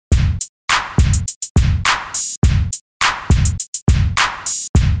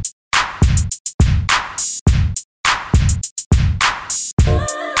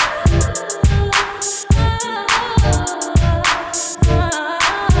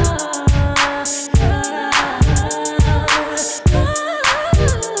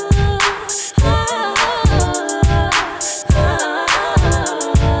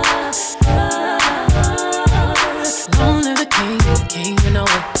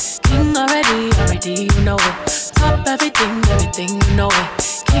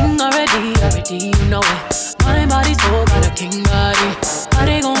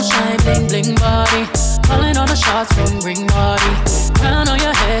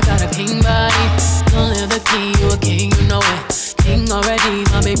king, you a king, you know it. King already,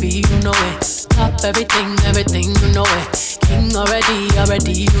 my baby, you know it. Top everything, everything, you know it. King already,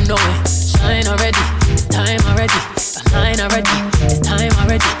 you know it. Shine already, it's time already. The line already, it's time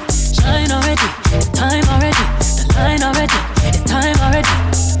already. Shine already, it's time already. The line already, it's time already.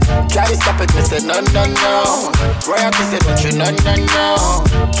 Try to stop it, me say no, no, no. Royalty say don't you, no, no, no.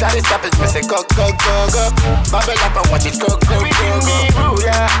 Try to stop it, me say go, go, go, go. Bubble up and watch it go, go, go, go.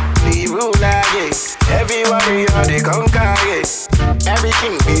 Be ruler, yeah. Everybody on the conquer, yeah. Every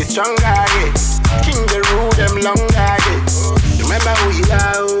king be stronger, yeah. King the rule them longer, yeah. Remember who you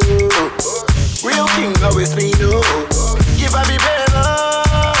are, oh. Real king always be no. Give a be better.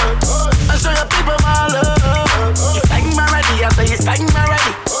 I show your people my love. You sang my ready, I say you sang my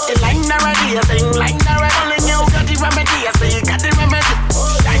ready. You line already, I say you line already. Only you got the remedy, I say you got the remedy.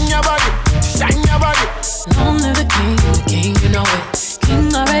 Shine your body, shine your body. Long live the king, you know it. King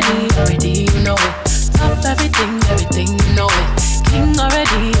already, you know it. Top everything, you know it. King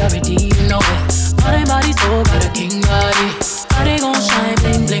already, you know it. My body so got a king body. Body gon' shine,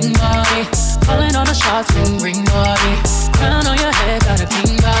 bling bling body. Calling all the shots, ring ring body. Crown on your head, got a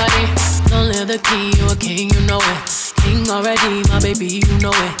king body. Long live the king, you a king, you know it. King already, my baby, you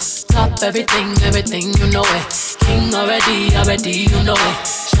know it. Top everything, you know it. King already, you know it.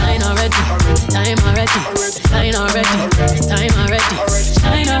 Shine already, it's time already. Shine already, it's time already.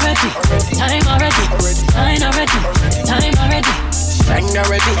 Shine already, it's time already. Shine already, it's time already. Shine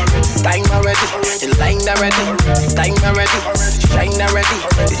already, it's time already. The line already, it's time already. Shine already,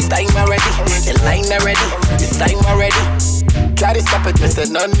 it's time already. The line already, it's time already. Try to stop it, me say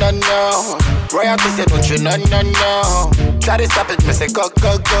no, no, no. Royalty say don't you, no, no, no. Try to stop it, me say go,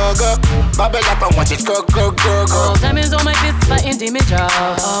 go, go, go. Bubble up and watch it go, go, go, go. Diamonds on my fist, my intimate jaw.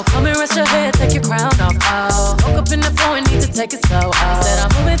 Oh, come and rest your head, take your crown off. Oh, woke up in the floor and need to take it slow. Oh, said I'm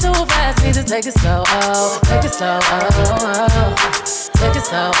moving too fast, need to take it slow. Oh, take it slow. Oh, oh, take it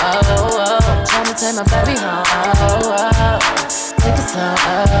slow. Oh, oh, trying to take my baby home. Oh, oh, take it slow.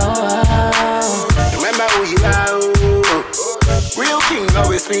 Oh, oh. Remember who you are. Real king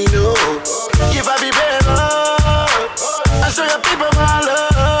always me know. Give a be better. I show your people my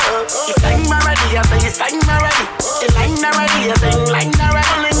love. You sang my ready, I say you sang my ready. You line already, I say you line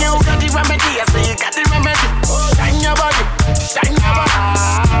already. Only you got the remedy, I say you got the remedy. Shine your body, shine your body.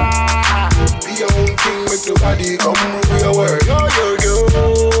 Be your own king, make the body come rule your world. Yo, yo, yo,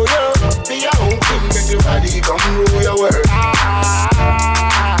 yo. Be your own king, make the body come rule your world.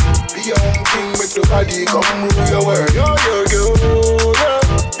 Be your own king, make the body come rule your world. Yo, yo, yo, yo.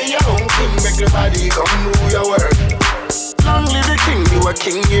 Be your own king, make the body come rule your world. Long live the king, you a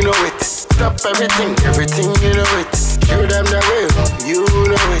king, you know it. Stop everything, you know it. Show them the way, you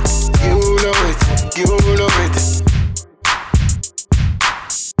know it, you know it, you know it.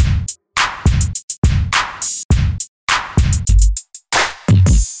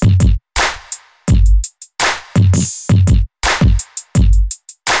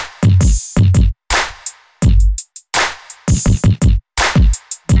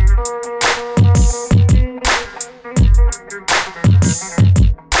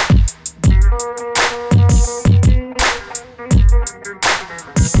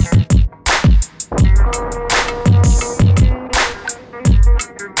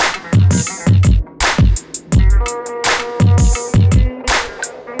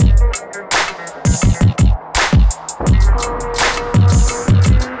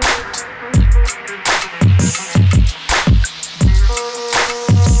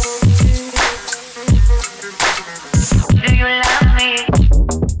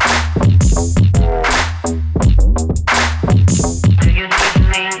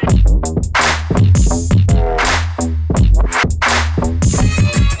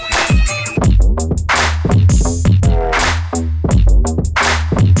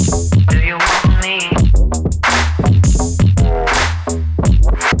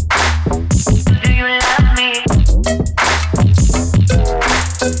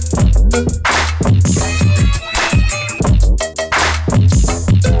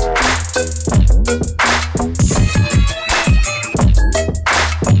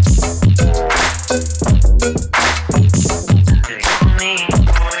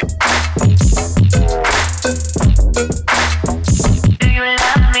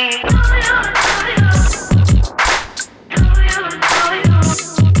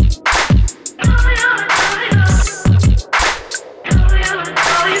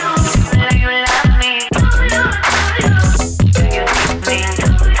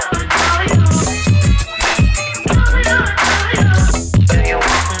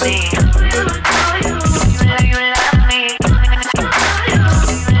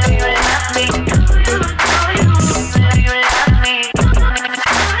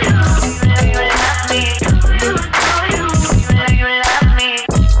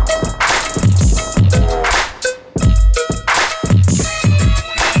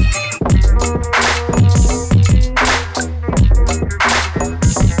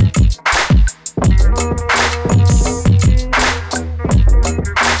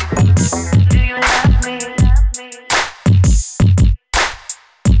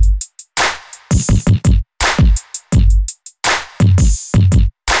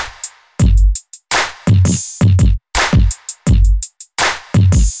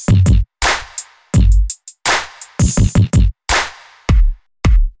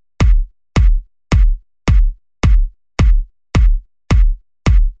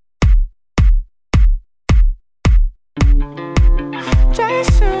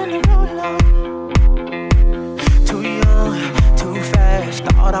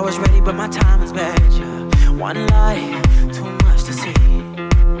 thought I was ready, but my time is bad, yeah. One life, too much to see.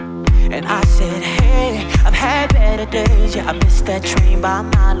 And I said, hey, I've had better days. Yeah, I missed that train by a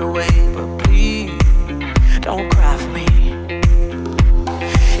mile away. But please, don't cry for me.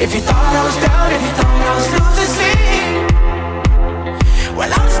 If you thought I was down, if you thought I was losing sleep,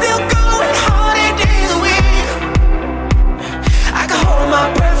 well, I'm still going hard 8 days a week. I can hold my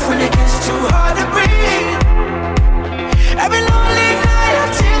breath when it gets too hard to breathe. Every lonely night I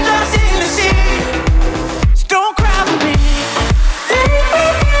teardrops in the sea. So don't cry for me.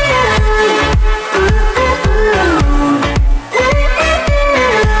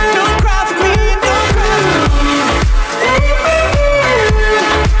 Don't cry for me, don't cry for me.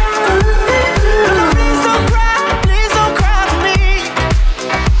 No, please don't cry for me.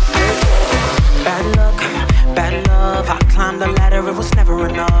 Bad luck, bad love. I climbed the ladder, it was never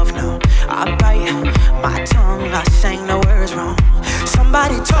enough, no. I bite my tongue, I sang the words wrong.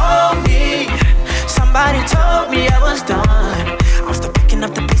 Somebody told me I was done. I'm still picking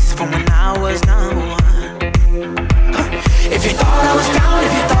up the pieces from when I was number one. If you thought I was down,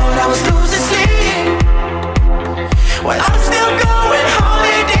 if you thought I was losing sleep, well, I'm still going home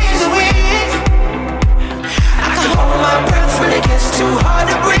 8 days a week. I can hold my breath when it gets too hard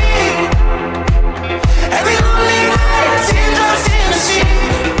to breathe. Every lonely night, teardrops in the sea.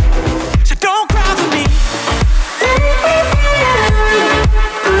 So don't cry for me.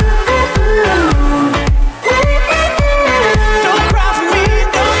 Don't cry for me,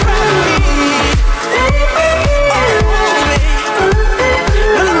 don't cry for me. Oh, baby.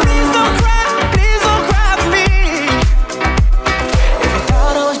 No, please don't cry for me. If you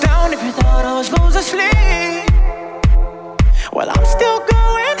thought I was down, if you thought I was losing sleep, well, I'm still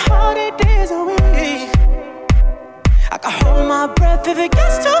going hard 8 days a week. I can hold my breath if it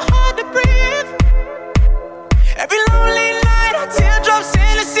gets too hard to breathe. Every lonely night, I teardrops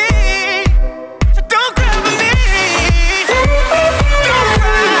in the sea. So don't cry for me. Don't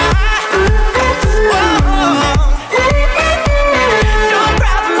cry. Whoa. Don't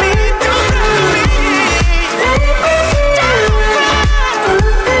cry for me. Don't cry for me. Don't cry.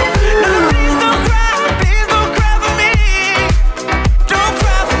 No, please don't cry. Please don't cry for me. Don't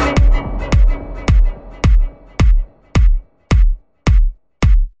cry for me.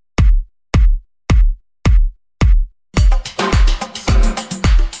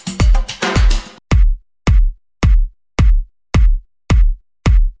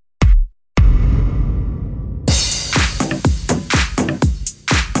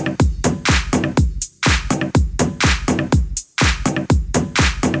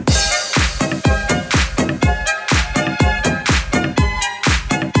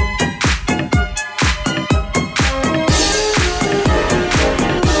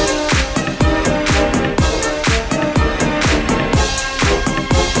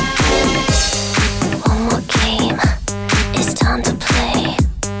 One more game, it's time to play.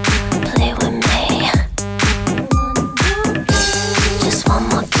 Play with me. Just one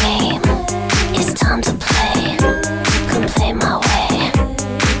more game, it's time to play. Come play my way.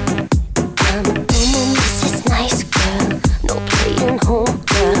 Mrs. Nice Girl, no playing home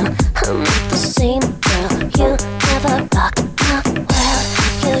girl. I'm not the same girl, you never rocked my world.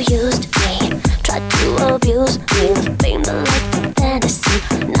 You used me, tried to abuse me. The fame, the life, the fantasy.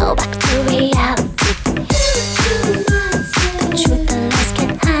 Now back to reality. The truth the lies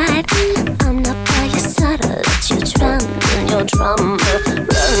can't hide. I'm not by your side, I'll let you drown in your drama.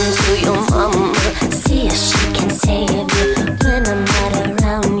 Run to your mama, see if she can save you. When I'm not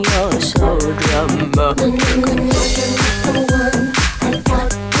around, you're so drama. You're not the one I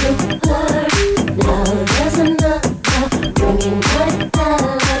thought you were. Now there's another ringing my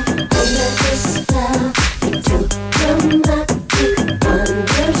bell. Under this spell, you're too dramatic.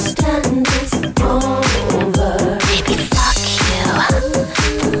 Understand it's over. Baby, fuck you.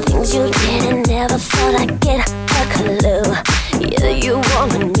 The things you did and never thought I'd get a clue. Yeah, you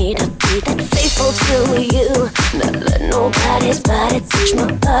wanted me to be that faithful to you. Not let nobody's body touch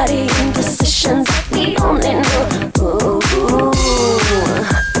my body in positions that we only know. Ooh.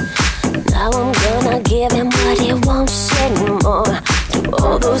 Now I'm gonna give him what he wants anymore. Do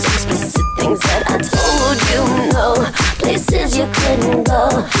all those explicit things that I told you no. Places you couldn't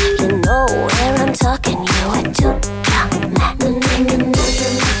go. You know where I'm talking. You were too dramatic. You're not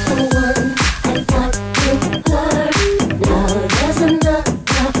the one I thought you were. Now there's another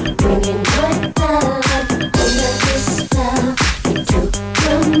ringing my bell. Under this spell, you're too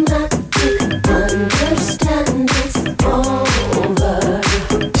dramatic. Understand it's over.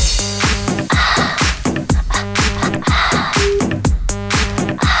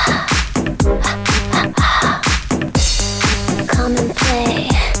 Come and play.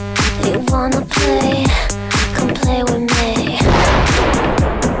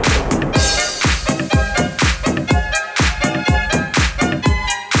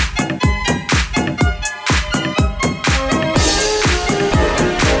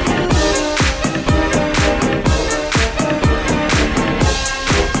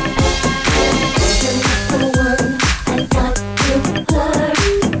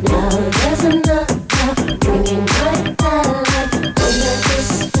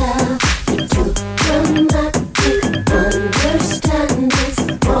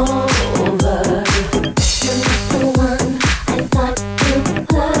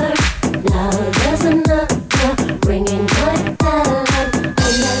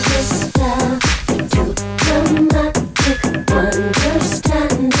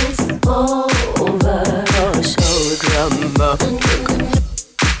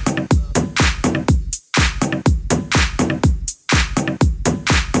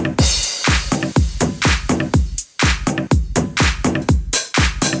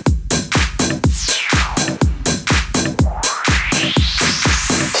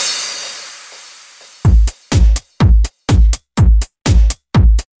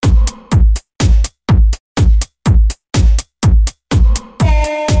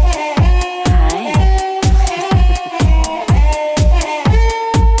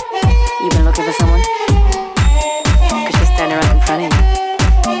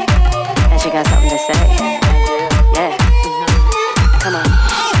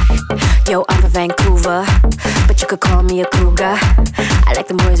 could call me a cougar. I like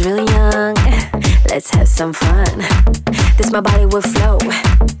them boys real young. Let's have some fun. This my Bollywood flow.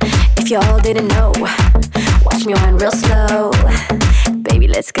 If y'all didn't know, watch me wind real slow. Baby,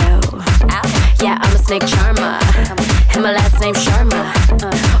 let's go. Yeah, I'm a snake charmer, and my last name's Sharma.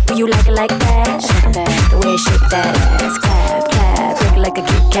 Will you like it like that? The way I shake that ass. Clap, clap, break it like a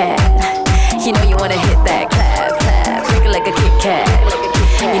Kit Kat. You know you wanna hit that. Clap, clap, break it like a Kit Kat.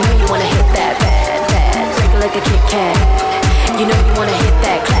 You know you wanna hit that bad, bad. Break it like a Kit Kat. You know you wanna hit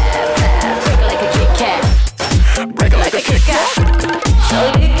that. Clap, clap, break it like a Kit Kat. Break it like a Kit Kat.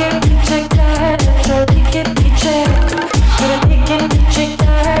 Jolly can be checked out, jolly can be checked. Jolly can be checked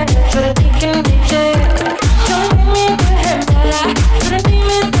out, jolly can be checked. Jolly me the hembla, jolly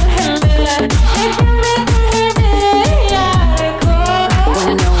me the hembla.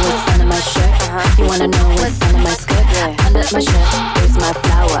 Wanna know what's under my shirt? You wanna know what's under my skirt? Under my shirt is my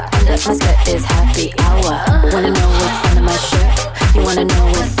flower. Under my skirt is happy hour. Wanna know what's under my shirt? You wanna know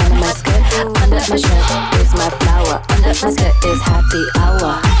what's under my skirt? Under my shirt is my flower. Under my skirt is happy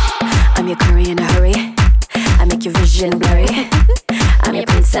hour. I'm your curry in a hurry. I make your vision blurry. I'm your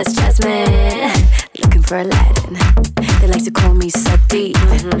Princess Jasmine, looking for Aladdin. They like to call me Sati,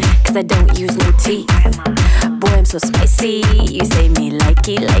 cause I don't use no tea. Boy, I'm so spicy, you say me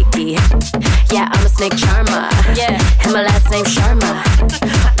likey, likey. Yeah, I'm a snake charmer, yeah, and my last name's Sharma.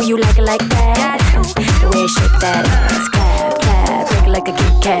 Will you like it like that? The way I shake that ass. Clap, clap, break it like a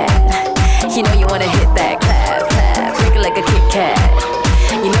Kit Kat. You know you wanna hit that. Clap, clap, break it like a Kit Kat.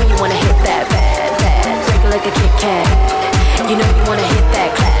 You know you wanna hit that bad, bad. Break it like a Kit Kat. You know you wanna hit that.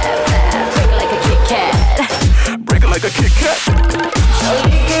 Clap, clap, break it like a Kit Kat. Break it like a Kit Kat.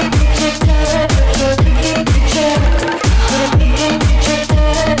 Jolly can be checked out, jolly can be checked. Jolly can be checked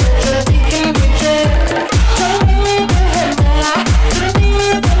out, jolly can be checked. Jolly me the hembla, jolly me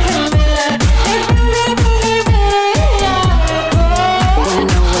the hembla. Wanna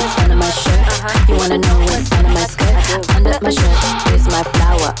know what's under my shirt? You wanna know what's under my skirt? Under my shirt is my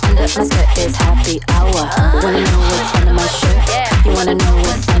flower. Under my skirt is happy hour. Wanna know what's under my shirt? You wanna know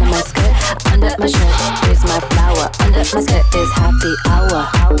what's under my skirt? Under my shirt is my flower. Under my skirt is happy hour.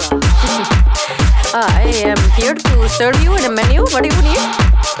 I am here to serve you in a menu. What do you need?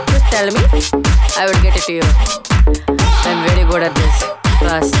 Just tell me. I will get it to you. I'm very good at this.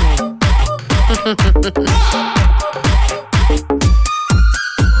 Trust me.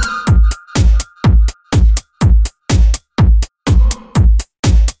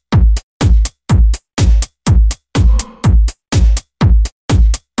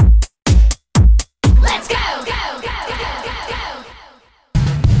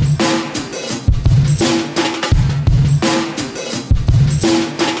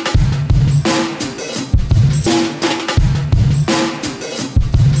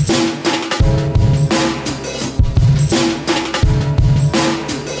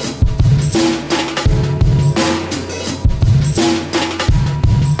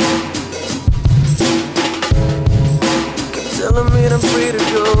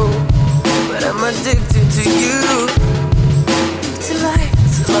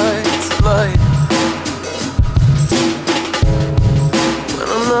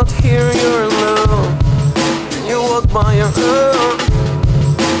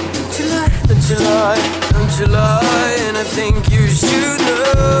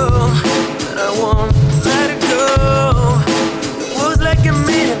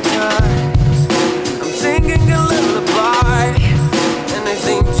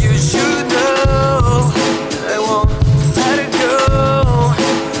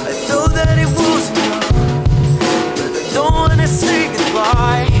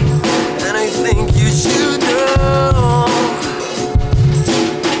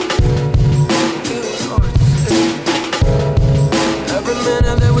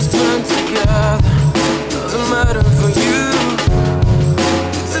 Together doesn't matter for you.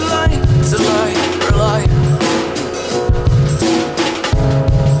 It's a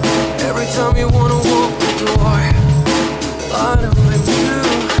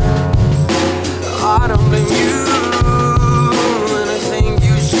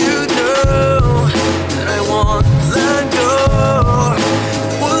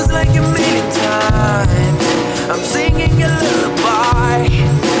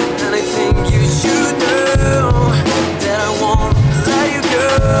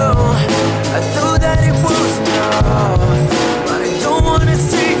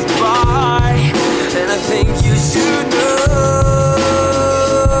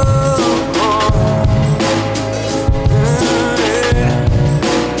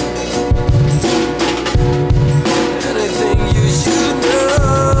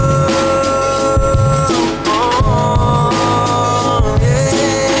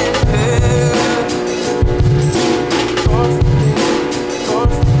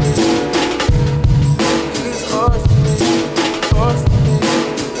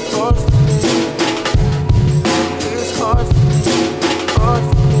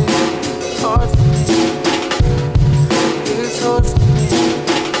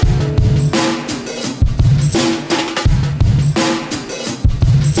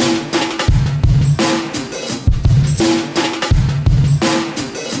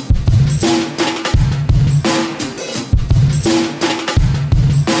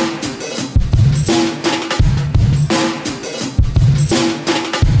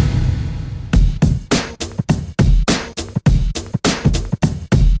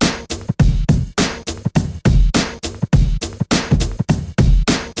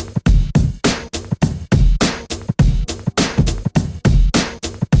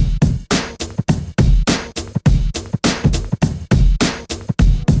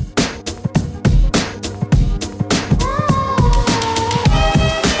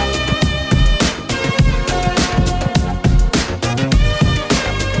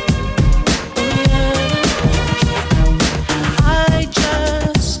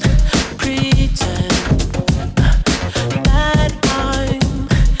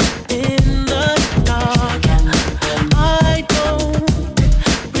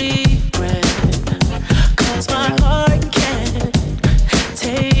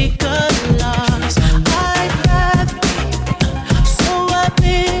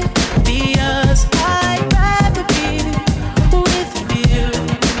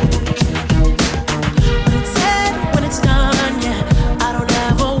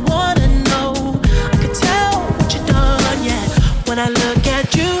look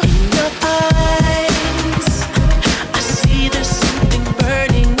at you in your eyes, I see there's something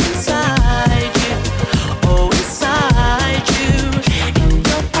burning inside you. Oh, inside you, in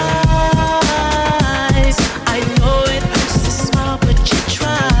your eyes. I know it hurts to smile, but you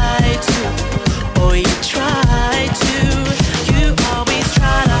try to. Oh, you try to. You always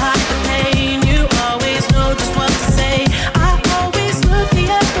try to hide the pain. You always know just what to say. I always look the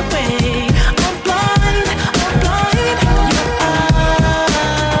other way. I'm blind, I'm blind. Your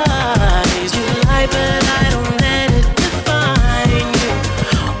eyes, you lie, but I don't let it define you.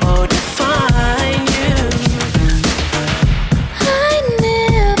 Oh, define you. I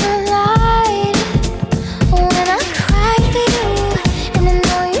never lied when I cried for you, and I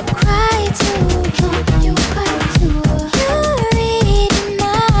know you cried too. You cried too. You read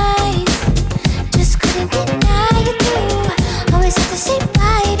minds, just couldn't deny it too. Always had to say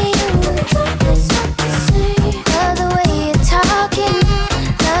bye to you. Always had to say. Love the way you're talking,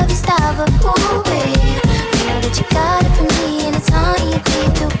 love your style, but ooh, babe, you know that you got it from me, and it's all you did,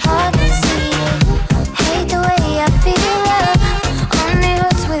 too hard to see. Hate the way I feel love, only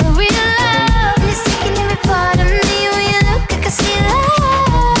hurts with real love. And it's taking every part of me when you look, I can see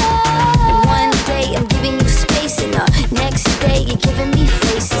love. One day I'm giving you space, and the next day you're giving me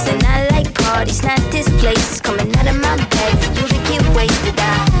faces. And I like parties, not this place. It's coming out of my bag for you to get wasted. I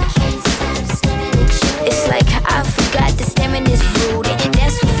can't stop staring at you. It's like I forgot that staring is rude, and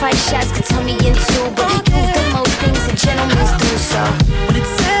that's what 5 shots could turn me into. But you've done most things that gentlemen do, so When it's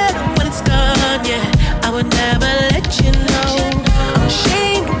said and when it's done, yeah, I would never let you know. I'm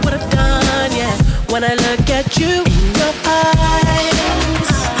ashamed of what I've done, yeah. When I look at you in your eyes,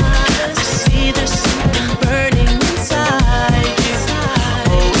 I see there's something burning inside you.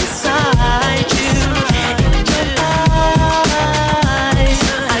 Oh, inside you, in your eyes.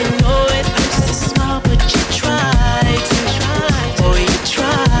 I know it hurts to smile, but you try to. Oh, you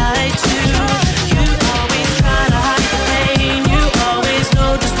try to. You always try to hide the pain. You always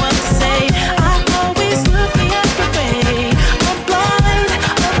know just what to say. I always look the other way. I'm blind,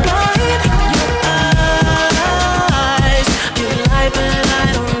 I'm blind. Your eyes, you lie, but I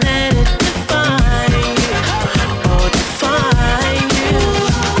don't let it define you. Oh, define you.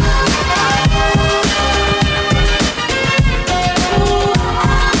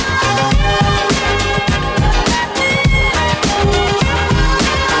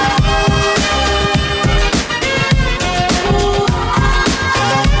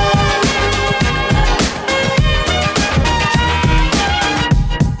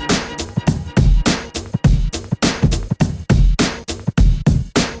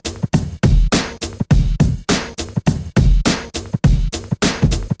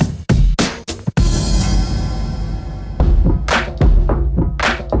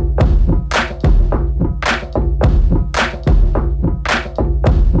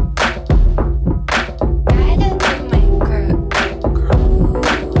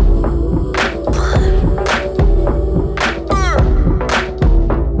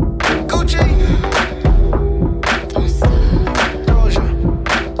 Gucci. Doja.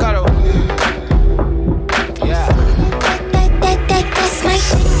 Caro. Yeah. That's my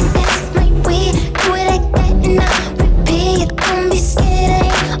shit, that's my way. Do it like that and I'll repeat it. Don't be scared, I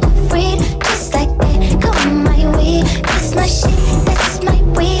ain't afraid. Just like that, come my way. That's my shit, that's my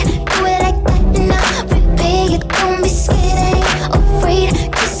way. Do it like that and I'll repeat it. Don't be scared, I ain't afraid.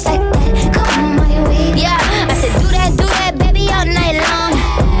 Just like that, come my way. Yeah, I said do that, baby, all night long.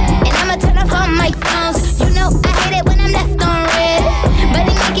 And I'ma turn off all my phones. You know I hate it when I'm left on red. But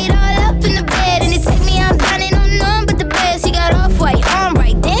they make it all up in the bed, and it take me out down and on none but the best. He got off-white, on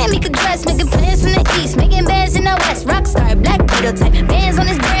right, damn, he could dress. Making plans from the east, making bands in the west. Rockstar, black beetle type, bands on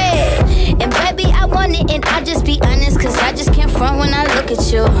his bread. And baby, I want it, and I'll just be honest, cause I just can't front when I look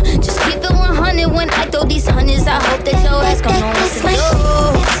at you. Just keep it 100 when I throw these hundreds. I hope that your ass gon' know what to do. That's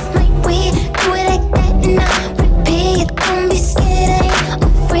my way, do it like that and I'll repeat it. Don't be scared, I ain't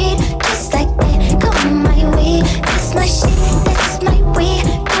afraid. Just like that, come my way. That's my shit, that's my way.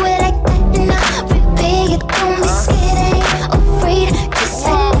 Do it like that and I'll repeat it. Don't be scared, I ain't afraid. Just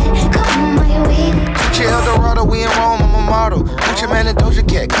like that, come my way. Gucci Eldorado, we in Rome, I'm a model. Gucci Man and Doja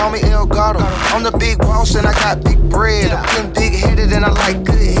Cat, call me El Gato. I'm the big boss and I got big bread. I'm getting big-headed and I like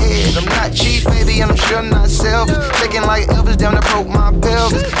good head. I'm not cheap, baby, and I'm sure not selfish. Shaking like Elvis, damn, that broke my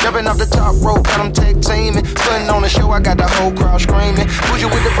pelvis. Jumping off the top rope, got them tag teaming. Putting on the show, I got the whole crowd screaming. Bougie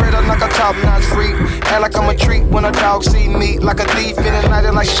with the bread, I'm like a top-notch freak. Act like I'm a treat when a dog see me. Like a thief in the night,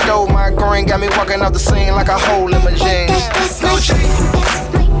 like she stole my green. Got me walking off the scene like a hole in my jeans. That's my shit, that's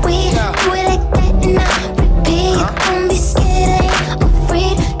my way. Do it like that and I'll repeat it. Don't be scared, I ain't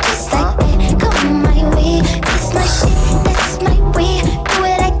afraid. Just like that, come my way. That's my shit, that's my way.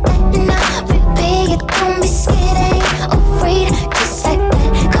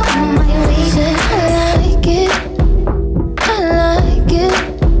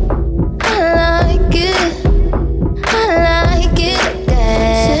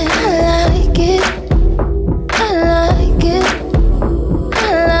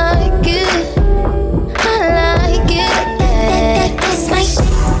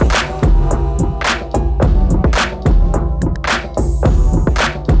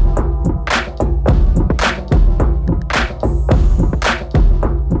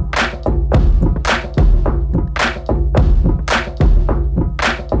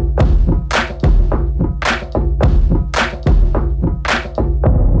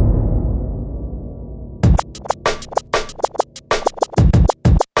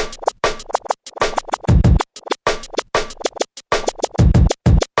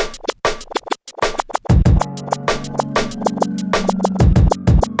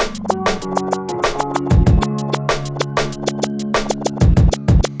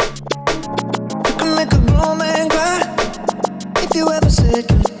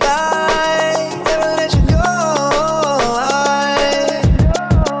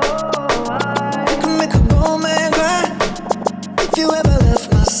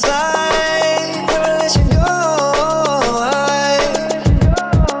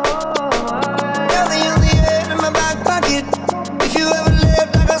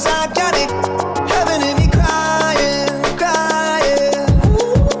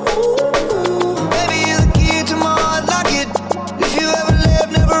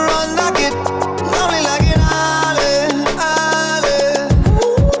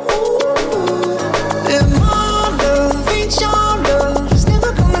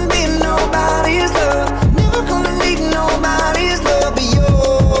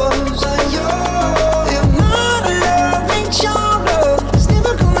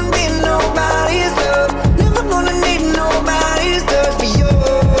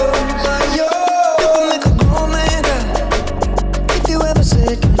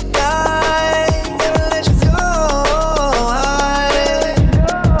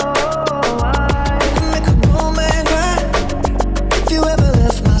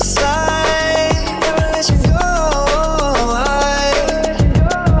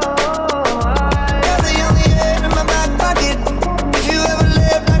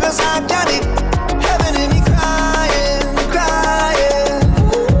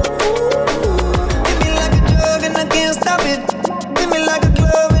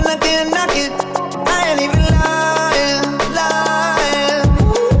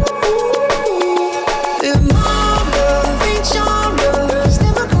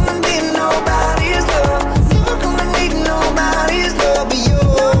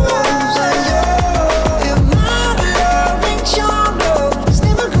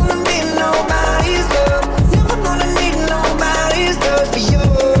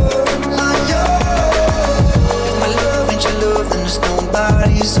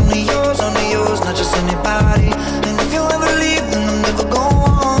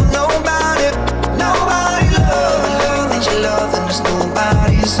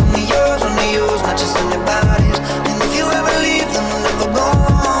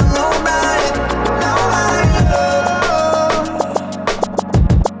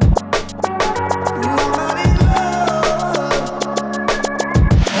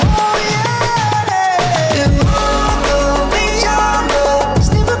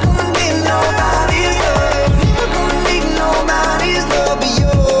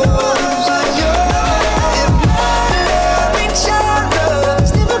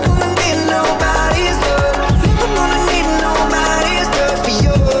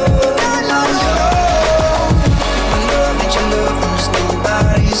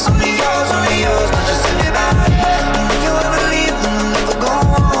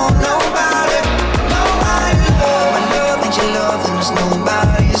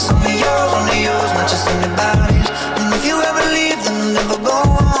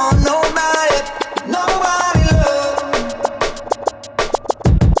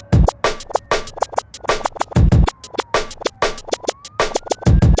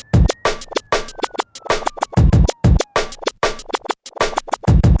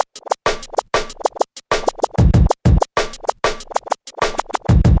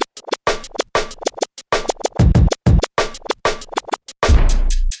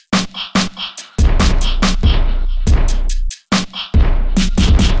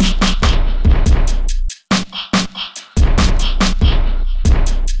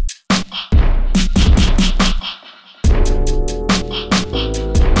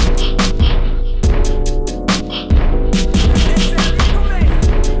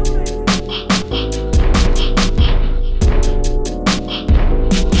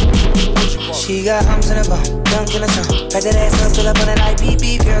 in the bone, dunk in the sun. Back that ass up, fill up on that light, beep,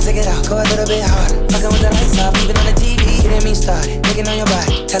 beep. Girl, take it out, go a little bit harder. Fucking with the lights off, even on the TV. Getting me started, licking on your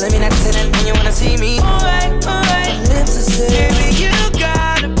body. Telling me not to say that when you wanna see me. Alright, lips are sealed. Baby, you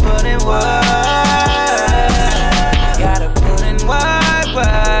gotta put in work. Gotta put in work.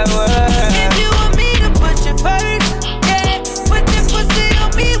 If you want me to put you first, yeah, put that pussy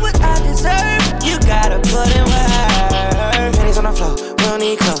on me, what I deserve. You gotta put in work. Pennies on the floor, we don't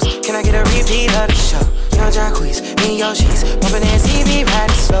need clothes. Can I get a repeat of the show? You know Jacquees, me and Yoshi's, bumping and see me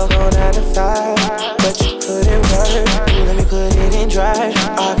riding slow. Go 9 to 5, but you put in work. Let me put it in drive.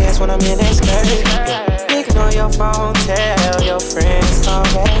 I guess when I'm in that skirt, yeah. Picking on your phone, tell your friends come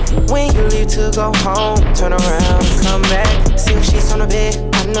back. When you leave to go home, turn around and come back. See if she's on the bed.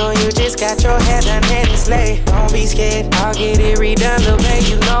 I know you just got your hair done and it's late. Don't be scared, I'll get it redone, little babe.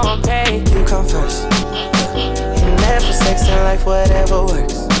 You know I'm paid. You come first, and that's for sex and life, whatever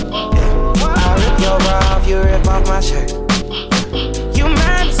works. I rip your bra off, you rip off my shirt. You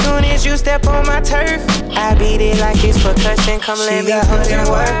mine as soon as you step on my turf. I beat it like it's percussion, come let me put in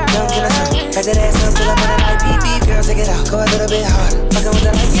work. Dunk in the sun, back that ass up, fill up on that light, beep, beep. Girl, take it out, go a little bit harder. Fucking with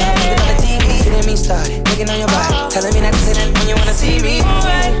the lights off, even on the TV. Getting me started, licking on your body. Telling me not to say that when you wanna see me.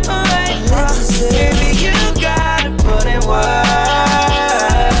 Alright, baby, you gotta put in work.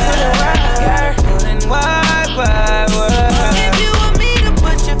 Put in work. If you want me to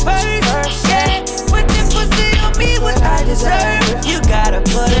put you first, yeah, put that pussy on me, what I deserve. You gotta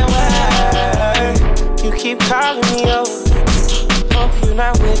put in work. You keep calling me over. Hope you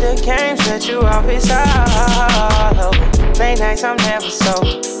not with the games that you always all over. Late nights I'm never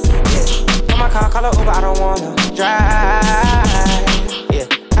sober. Yeah. Call my car, call her Uber, I don't wanna drive. Yeah.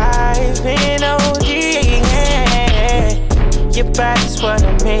 I've been OD, yeah. Your body's what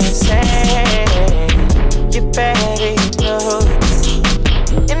I'm missing. Your body, you know.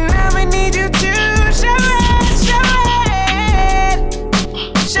 And I'ma need you to show it, show it.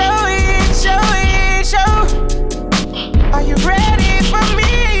 Show it, show it, show. Are you ready for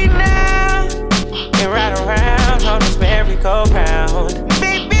me now? And ride around on this merry-go-round.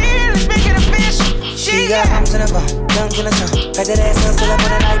 Baby, let's make it official. She got arms in the bone, dunk in the sun. Back that ass up, fill up on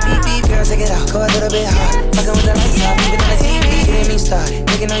that light, beep, beep. Girl, take it out, go a little bit harder. Fucking with the lights off, even on the TV. Getting me started,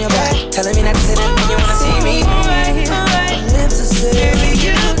 licking on your body. Telling me not to say that when you wanna see me. Lips are sealed. Baby,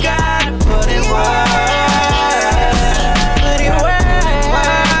 you gotta put in work. Put in work.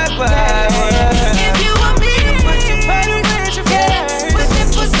 If you want me to put you first, yeah, put that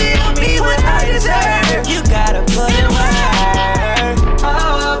pussy on me, what I deserve. You gotta put in work.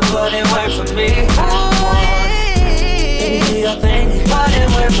 Oh, put in work for me. Baby, do your thing. Put in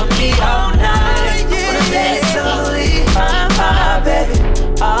work for me all night.